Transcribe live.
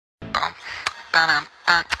The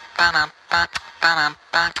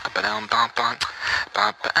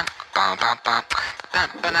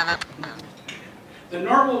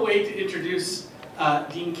normal way to introduce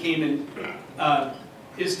Dean Kamen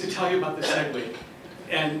is to tell you about the segue.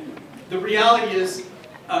 And the reality is,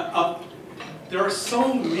 there are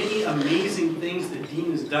so many amazing things that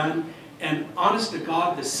Dean has done, and honest to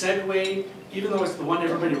God, the segue, even though it's the one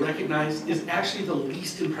everybody recognized, is actually the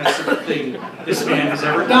least impressive thing this man has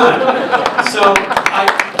ever done. So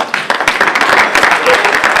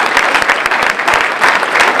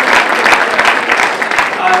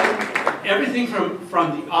everything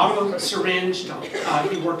from the auto syringe to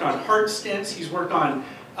he worked on heart stents, he's worked on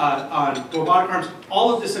robotic arms,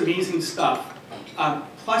 all of this amazing stuff.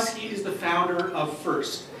 Plus, he is the founder of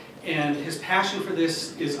FIRST, and his passion for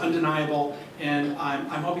this is undeniable. And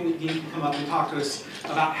I'm hoping that Dean can come up and talk to us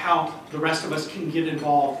about how the rest of us can get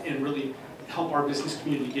involved and really help our business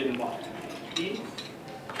community get involved. Dean?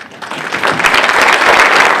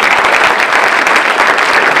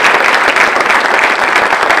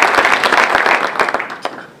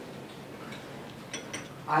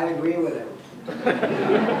 I agree with him.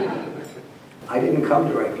 I didn't come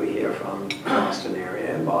directly here from the Boston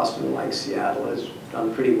area, and Boston, like Seattle, has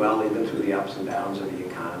done pretty well even through the ups and downs of the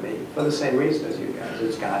economy for the same reason as you guys.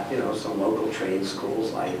 It's got, you know, some local trade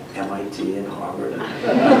schools like MIT and Harvard, and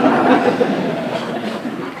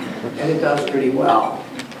it does pretty well.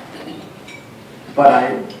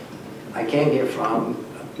 But I came here from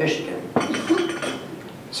Michigan.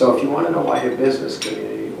 So if you want to know why your business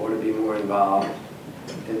community ought to be more involved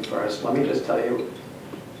in FIRST, let me just tell you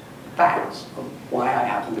facts of why I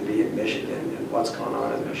happen to be in Michigan and what's going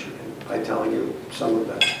on in Michigan by telling you some of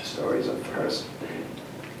the stories of FIRST.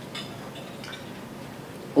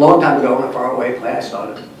 A long time ago, in a faraway place, I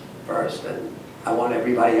started FIRST, and I want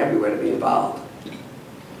everybody everywhere to be involved.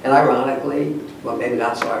 And ironically, well, maybe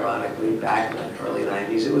not so ironically, back in the early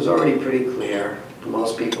 90s, it was already pretty clear to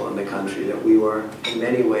most people in the country that we were, in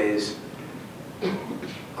many ways,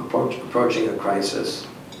 approaching a crisis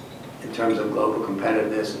in terms of global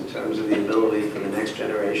competitiveness, in terms of the ability for the next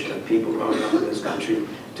generation of people growing up in this country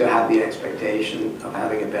to have the expectation of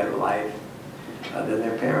having a better life than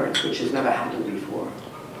their parents, which has never happened before.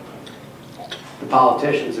 The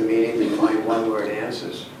politicians immediately find one-word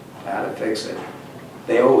answers to how to fix it.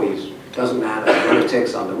 They always, doesn't matter, the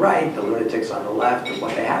lunatics on the right, the lunatics on the left, and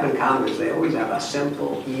what they have in common is they always have a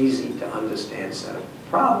simple, easy to understand set of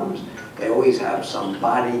problems. They always have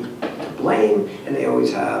somebody to blame, and they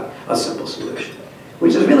always have a simple solution,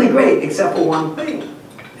 which is really great, except for one thing.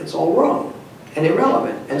 It's all wrong, and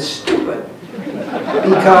irrelevant, and stupid,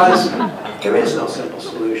 because there is no simple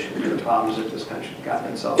solution to the problems that this country has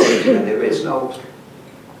gotten itself into, and there is no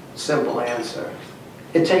simple answer.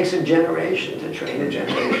 It takes a generation to train a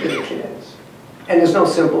generation of kids, and there's no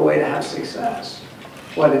simple way to have success.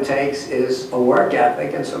 What it takes is a work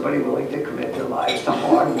ethic and somebody willing to commit their lives to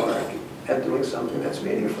hard work at doing something that's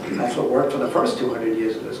meaningful. That's what worked for the first 200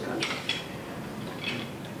 years of this country.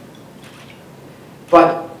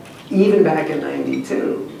 But even back in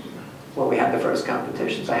 '92, when we had the first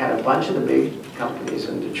competitions, I had a bunch of the big companies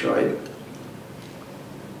in Detroit,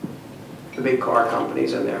 the big car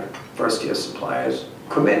companies and their first-tier suppliers,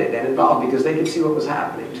 committed and involved because they could see what was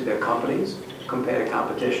happening to their companies compared to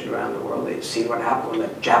competition around the world. They'd seen what happened when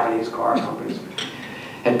the Japanese car companies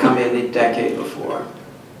had come in a decade before.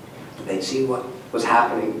 They'd seen what was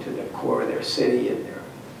happening to the core of their city and their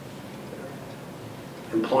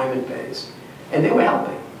employment base. And they were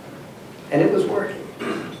helping. And it was working.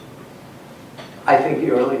 I think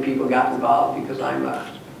the early people got involved because I'm a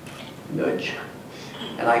nudge.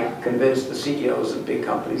 And I convinced the CEOs of big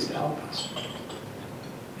companies to help us.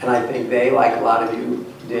 And I think they, like a lot of you,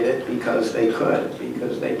 did it because they could,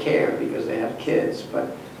 because they cared, because they have kids.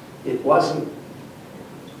 But it wasn't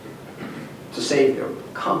to save their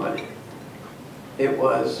company. It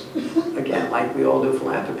was, again, like we all do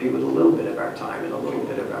philanthropy, with a little bit of our time and a little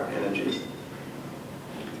bit of our energy.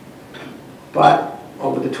 But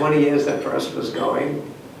over the 20 years that FIRST was going,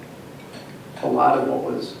 a lot of what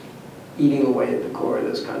was eating away at the core of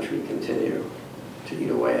this country continued to eat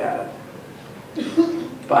away at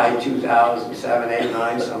it. By 2007, 8,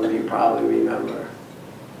 9, some of you probably remember,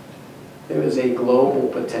 there was a global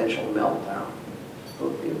potential meltdown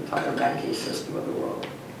of the entire banking system of the world.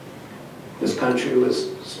 This country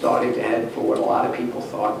was starting to head for what a lot of people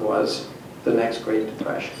thought was the next Great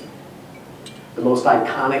Depression. The most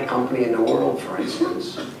iconic company in the world, for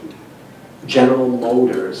instance, General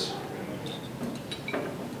Motors,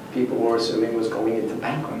 people were assuming was going into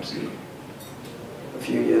bankruptcy. A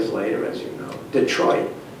few years later, as you know, Detroit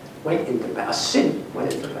went into, a city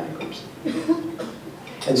went into bankruptcy.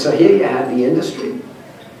 And so here you had the industry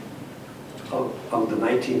of the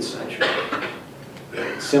 19th century,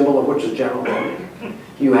 symbol of which is General Motors.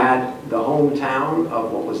 You had the hometown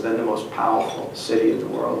of what was then the most powerful city in the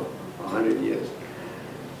world for 100 years.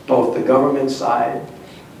 Both the government side,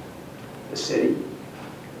 the city,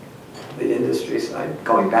 the industry side,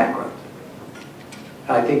 going bankrupt.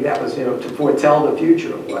 I think that was, to foretell the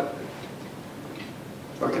future of what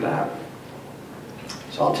could happen.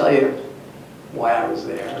 So I'll tell you why I was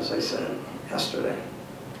there, as I said yesterday.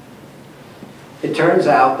 It turns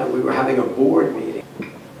out that we were having a board meeting.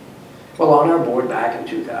 Well, on our board back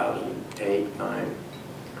in 2008-9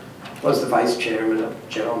 was the vice chairman of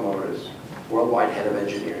General Motors, worldwide head of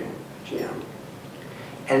engineering, GM.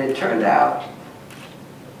 And it turned out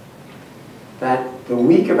that the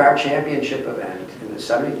week of our championship event in the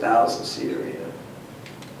 70,000-seat arena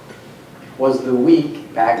was the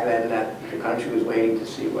week back then that the country was waiting to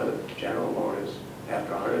see whether General Motors,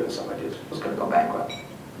 after 100 and some odd years, was going to go bankrupt.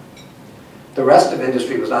 The rest of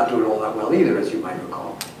industry was not doing all that well either, as you might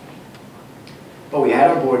recall. But we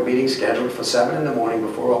had our board meeting scheduled for 7 in the morning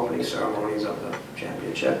before opening ceremonies of the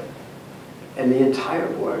championship. And the entire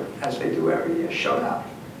board, as they do every year, showed up.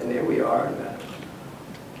 And there we are in the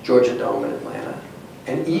Georgia Dome in Atlanta.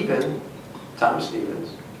 And even Tom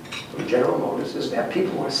Stevens from General Motors is there.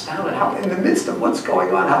 People were astounded. How, in the midst of what's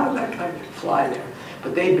going on, how did that guy fly there?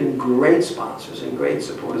 But they've been great sponsors and great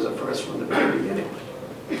supporters of FIRST from the very beginning.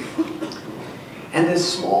 And there's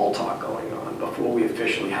small talk going on before we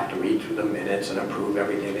officially have to read through the minutes and approve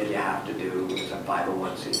everything that you have to do as a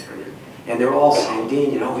 501c3. And they're all saying,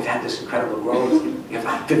 Dean, we've had this incredible growth. You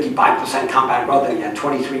have 55% compound growth, and you had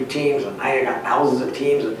 23 teams, and now you got thousands of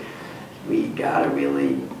teams. And we got to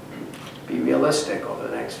really be realistic over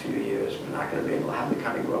the next few years. We're not going to be able to have the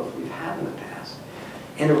kind of growth we've had in the past.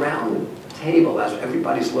 And around the table, as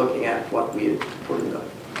everybody's looking at what we had put in the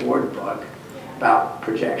board book about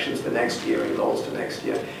projections for next year and goals for next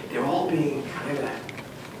year, they're all being kind of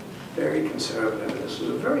very conservative. And this was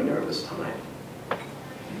a very nervous time.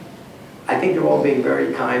 I think they're all being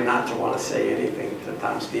very kind not to want to say anything to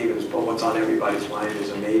Tom Stevens, but what's on everybody's mind is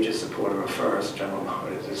a major supporter of FIRST, General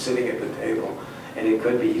Motors, is sitting at the table, and it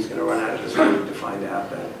could be he's going to run out of his food to find out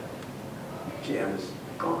that GM is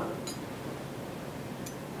gone.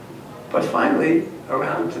 But finally,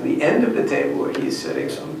 around to the end of the table where he's sitting,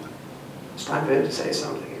 it's time for him to say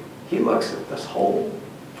something. He looks at this whole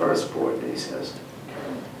FIRST board and he says,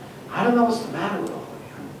 I don't know what's the matter with all of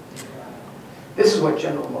you. This is what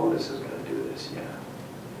General Motors is going to do this year.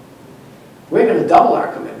 We're going to double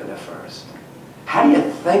our commitment at FIRST. How do you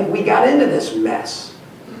think we got into this mess?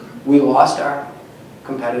 We lost our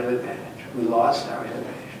competitive advantage. We lost our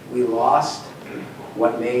innovation. We lost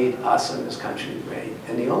what made us in this country great.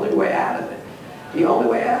 And the only way out of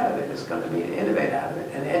it is going to be to innovate out of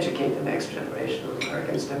it and educate the next generation of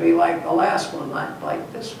Americans to be like the last one, not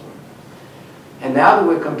like this one. And now that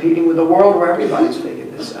we're competing with a world where everybody's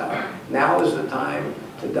figured this out, now is the time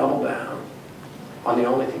to double down on the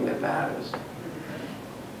only thing that matters,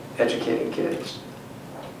 educating kids.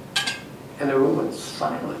 And the room was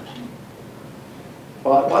silent.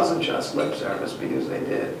 Well, it wasn't just lip service, because they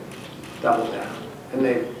did double down. And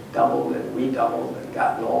they doubled and redoubled and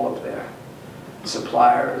gotten all of their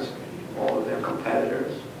suppliers, all of their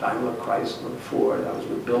competitors, Daimler, Chrysler, Ford. I was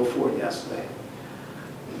with Bill Ford yesterday.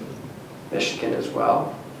 Michigan as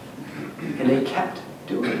well. And they kept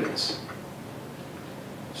doing this.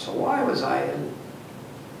 So why was I in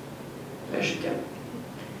Michigan?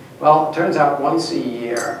 Well, it turns out once a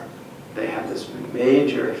year, they have this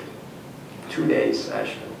major 2-day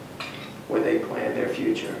session where they plan their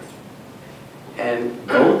future. And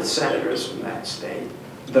both senators from that state,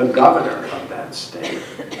 the governor of that state,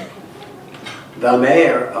 the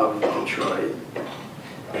mayor of Detroit,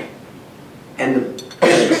 and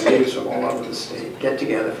the states from all over the state get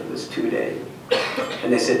together for this 2-day.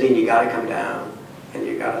 And they said, Dean, you got to come down and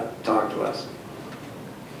you got to talk to us.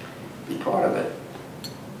 Be part of it.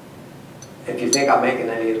 If you think I'm making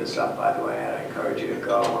any of this up, by the way, I encourage you to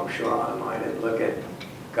go, I'm sure, online and look at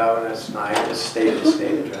Governor Snyder's State of the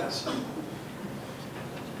State address,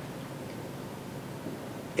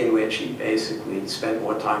 in which he basically spent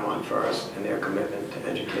more time on FIRST and their commitment to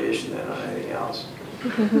education than on anything else.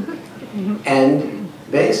 And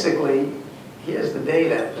basically, here's the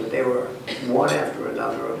data that they were, one after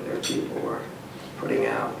another of their people were putting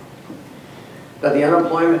out. That the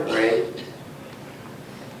unemployment rate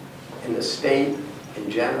in the state in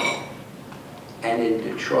general, and in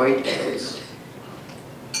Detroit and its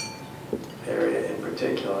area in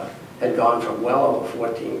particular, had gone from well over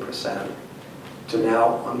 14% to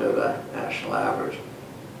now under the national average.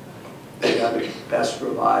 had the best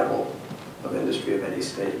revival of industry of any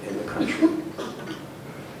state in the country.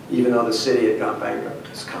 Even though the city had gone bankrupt,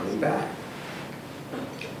 it's coming back.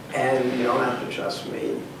 And you don't have to trust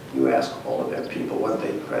me. You ask all of their people what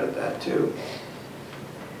they credit that to.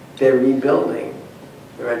 They're rebuilding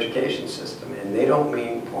their education system, and they don't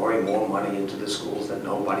mean pouring more money into the schools that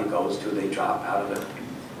nobody goes to. They drop out of them.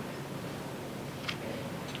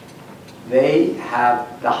 They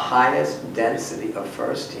have the highest density of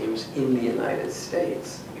first teams in the United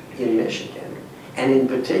States, in Michigan, and in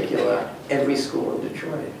particular, every school in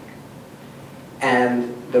Detroit.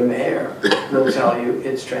 And the mayor will tell you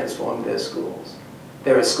it's transformed their schools.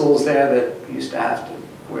 There are schools there that used to have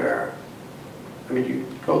to wear, I mean, you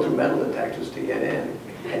go through metal detectors to get in,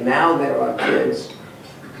 and now there are kids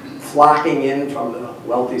flocking in from the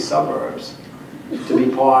wealthy suburbs to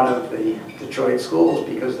be part of the Detroit schools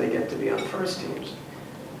because they get to be on first teams.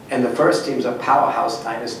 And the first teams are powerhouse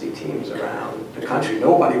dynasty teams around the country.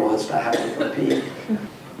 Nobody wants to have to compete.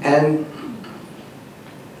 And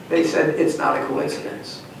they said it's not a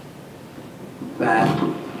coincidence that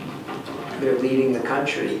they're leading the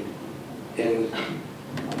country in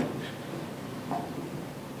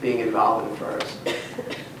being involved in first.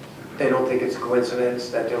 They don't think it's a coincidence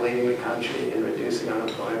that they're leading the country in reducing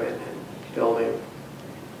unemployment and building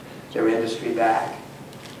their industry back.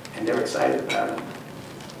 And they're excited about it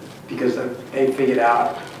because they figured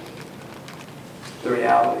out the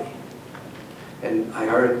reality. And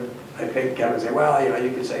I think Kevin say, well, you know,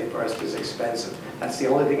 you could say first is expensive. That's the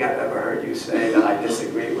only thing I've ever heard you say that I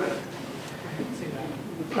disagree with.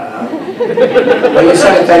 But you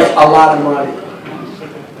said it takes a lot of money.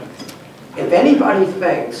 If anybody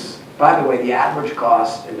thinks, by the way, the average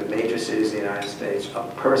cost in the major cities of the United States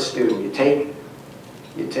per student, you take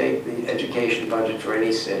the education budget for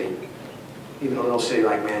any city, even a little city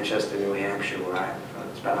like Manchester, New Hampshire, where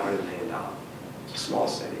it's about $100 million. It's a small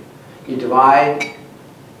city. You divide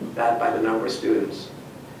that by the number of students,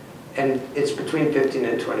 and it's between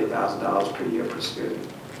 $15,000 and $20,000 per year per student.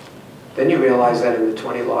 Then you realize that in the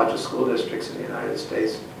 20 largest school districts in the United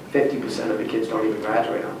States, 50% of the kids don't even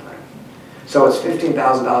graduate on time. So it's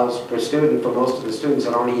 $15,000 per student for most of the students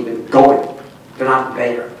that aren't even going. They're not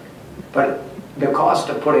there. But the cost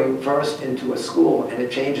of putting first into a school, and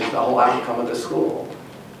it changes the whole outcome of the school,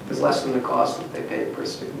 is less than the cost that they pay per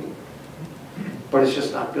student. But it's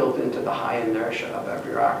just not built into the high inertia of that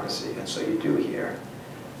bureaucracy, and so you do hear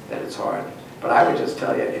that it's hard. But I would just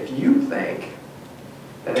tell you, if you think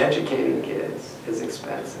that educating kids is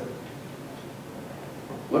expensive,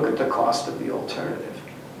 look at the cost of the alternative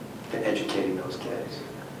to educating those kids.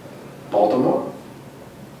 Baltimore,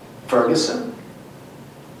 Ferguson,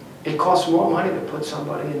 it costs more money to put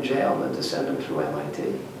somebody in jail than to send them through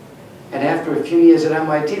MIT. And after a few years at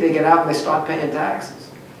MIT, they get out and they start paying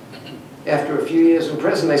taxes. After a few years in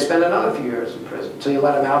prison, they spend another few years in prison. So you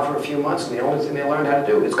let them out for a few months, and the only thing they learn how to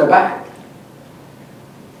do is go back.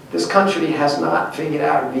 This country has not figured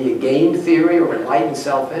out via game theory or enlightened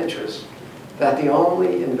self-interest that the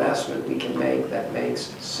only investment we can make that makes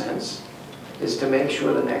sense is to make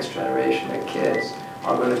sure the next generation of kids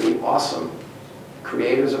are going to be awesome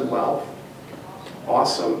creators of wealth,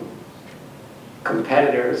 awesome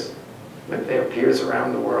competitors with their peers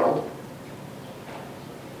around the world.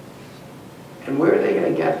 And where are they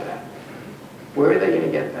going to get that? Where are they going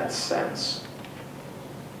to get that sense?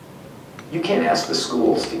 You can't ask the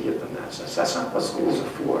schools to give them that sense. That's not what schools are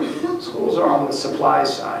for. Schools are on the supply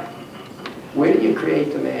side. Where do you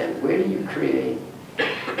create demand? Where do you create?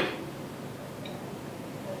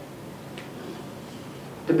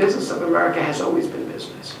 The business of America has always been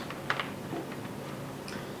business.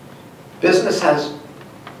 Business has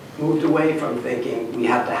moved away from thinking we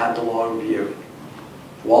have to have the long view.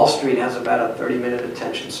 Wall Street has about a 30-minute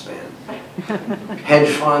attention span. Hedge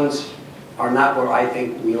funds are not where I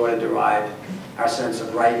think we ought to derive our sense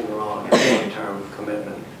of right and wrong and long-term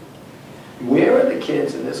commitment. Where are the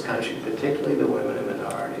kids in this country, particularly the women and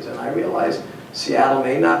minorities? And I realize Seattle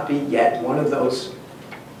may not be yet one of those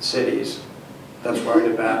cities that's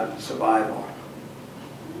worried about survival.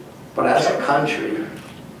 But as a country,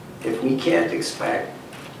 if we can't expect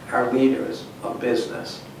our leaders of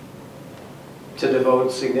business to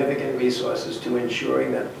devote significant resources to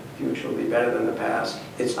ensuring that the future will be better than the past,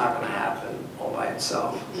 it's not going to happen all by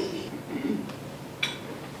itself.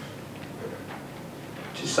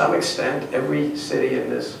 To some extent, every city in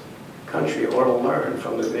this country ought to learn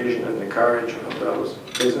from the vision and the courage of those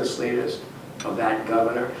business leaders, of that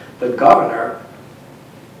governor. The governor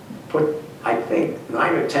put, I think,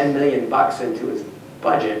 $9 or $10 million into his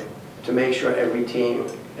budget to make sure every team,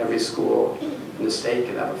 every school in the state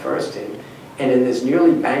could have a first team. And in this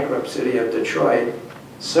nearly bankrupt city of Detroit,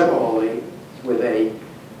 similarly, with a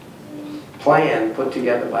plan put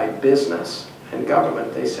together by business and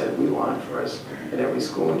government, they said, we want FIRST in every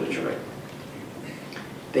school in Detroit.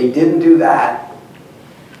 They didn't do that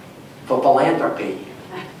for philanthropy.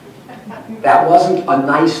 That wasn't a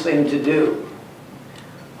nice thing to do.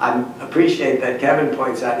 I appreciate that Kevin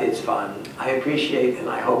points out it's fun. I appreciate, and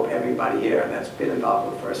I hope everybody here that's been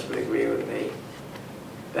involved with FIRST would agree with me,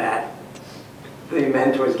 that the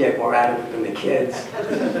mentors get more out of it than the kids.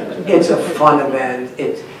 It's a fun event.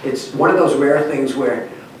 It's one of those rare things where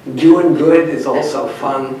doing good is also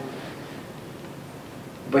fun.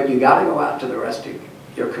 But you got to go out to the rest of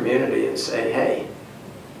your community and say, hey,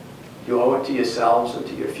 you owe it to yourselves and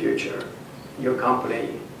to your future, your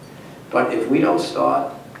company. But if we don't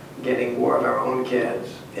start getting more of our own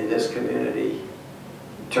kids in this community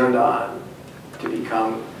turned on to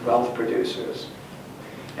become wealth producers,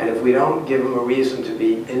 and if we don't give them a reason to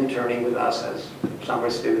be interning with us as summer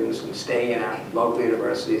students and staying in our local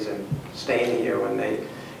universities and staying here when they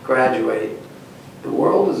graduate, the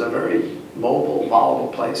world is a very mobile,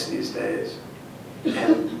 volatile place these days.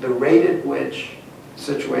 And the rate at which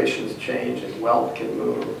situations change and wealth can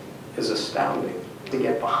move is astounding. To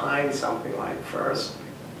get behind something like FIRST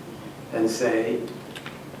and say,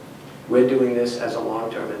 we're doing this as a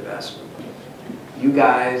long-term investment. You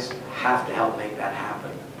guys have to help make that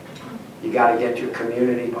happen. You got to get your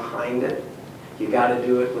community behind it. You got to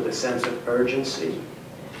do it with a sense of urgency.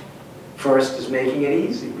 FIRST is making it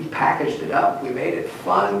easy. We packaged it up. We made it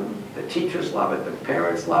fun. The teachers love it. The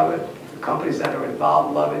parents love it. The companies that are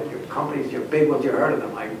involved love it. Your companies, your big ones, you heard of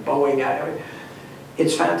them, like Boeing.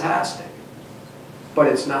 It's fantastic. But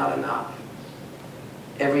it's not enough.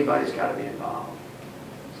 Everybody's got to be involved.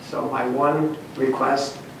 So my one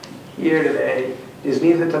request here today is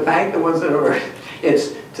neither to thank the ones that are,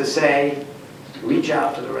 it's to say, reach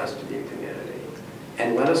out to the rest of your community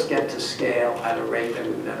and let us get to scale at a rate that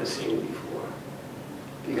we've never seen before.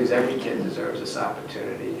 Because every kid deserves this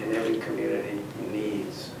opportunity and every community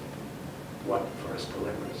needs what FIRST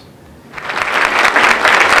delivers.